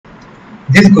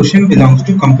This question belongs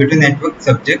to computer network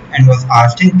subject and was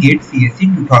asked in GATE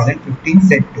CSE 2015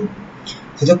 SET-2.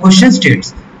 So the question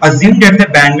states, assume that the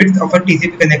bandwidth of a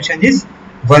TCP connection is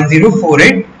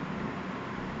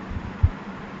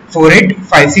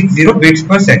 1048560 bits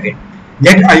per second.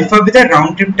 Let alpha be the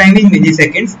round trip time in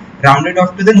milliseconds rounded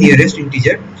off to the nearest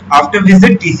integer, after which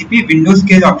the TCP window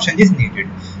scale option is needed.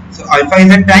 So alpha is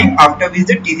the time after which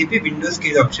the TCP window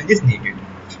scale option is needed.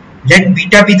 Let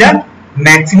beta be the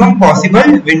maximum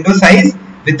possible window size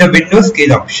with the window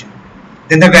scale option.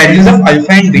 Then the values of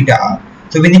alpha and beta are.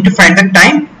 So we need to find the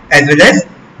time as well as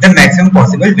the maximum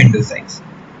possible window size.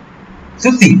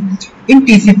 So see, in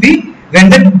TCP, when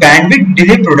the bandwidth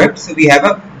delay product, so we have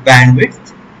a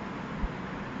bandwidth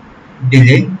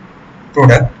delay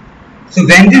product. So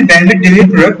when this bandwidth delay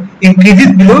product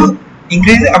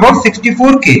increases above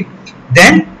 64K,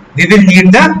 then we will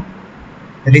need the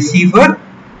receiver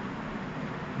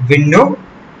window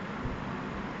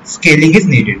scaling is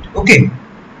needed. Okay.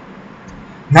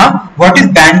 Now, what is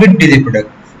bandwidth delay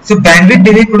product? So bandwidth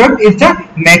delay product is the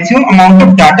maximum amount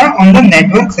of data on the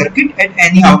network circuit at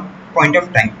any point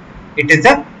of time. It is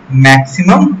the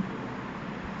maximum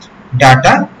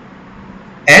data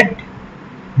at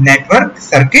network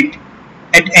circuit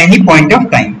at any point of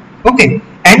time. Okay,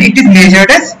 and it is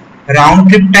measured as round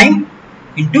trip time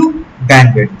into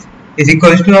bandwidth is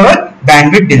equals to our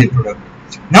bandwidth delay product.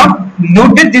 Now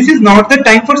note that this is not the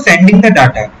time for sending the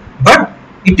data, but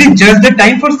it is just the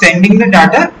time for sending the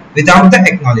data without the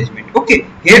acknowledgement. Okay,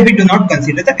 here we do not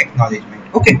consider the acknowledgement.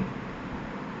 Okay,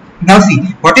 now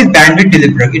see, what is bandwidth delay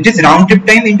product? It is round trip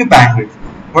time into bandwidth.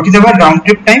 What is our round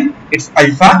trip time? It's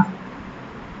alpha.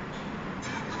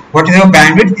 What is our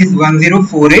bandwidth? Is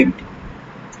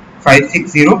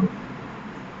 1048560.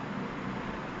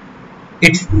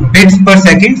 It's bits per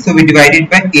second, so we divide it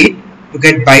by 8 to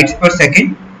get bytes per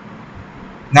second.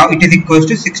 Now it is equals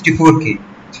to 64K.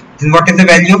 Then what is the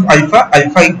value of alpha?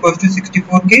 Alpha equals to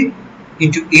 64K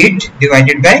into 8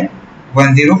 divided by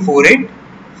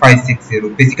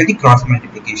 1048560, basically cross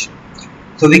multiplication.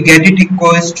 So we get it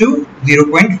equals to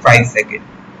 0.5 second,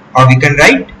 or we can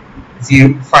write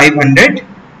 500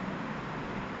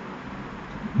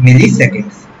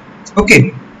 milliseconds.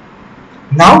 Okay,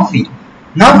 now see,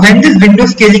 now when this window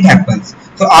scaling happens,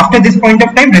 so after this point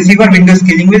of time receiver window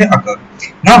scaling will occur.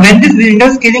 Now when this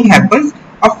window scaling happens,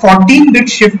 a 14-bit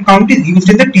shift count is used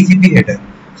in the TCP header.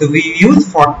 So we use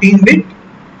 14-bit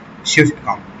shift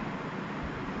count.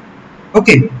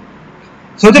 Okay,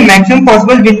 so the maximum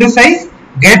possible window size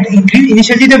get increased.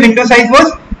 Initially the window size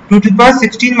was 2 to the power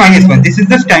 16 minus 1. This is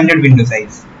the standard window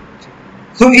size.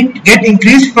 So it get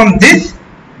increased from this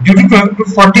due to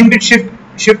 14-bit shift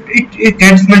it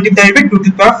gets multiplied by 2 to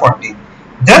the power 14.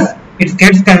 Thus it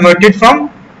gets converted from,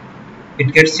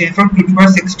 it gets changed from 2 to the power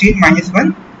 16 minus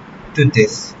 1 to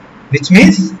this, which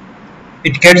means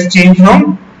it gets changed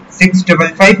from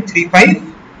 65535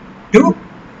 to,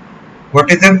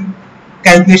 what is the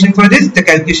calculation for this? The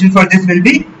calculation for this will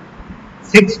be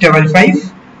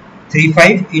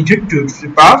 65535 into 2 to the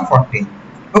power 14.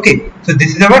 Okay, so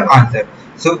this is our answer.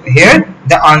 So here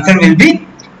the answer will be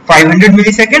 500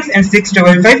 milliseconds and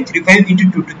 65535 into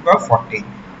 2 to the power 14.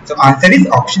 So answer is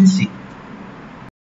option C.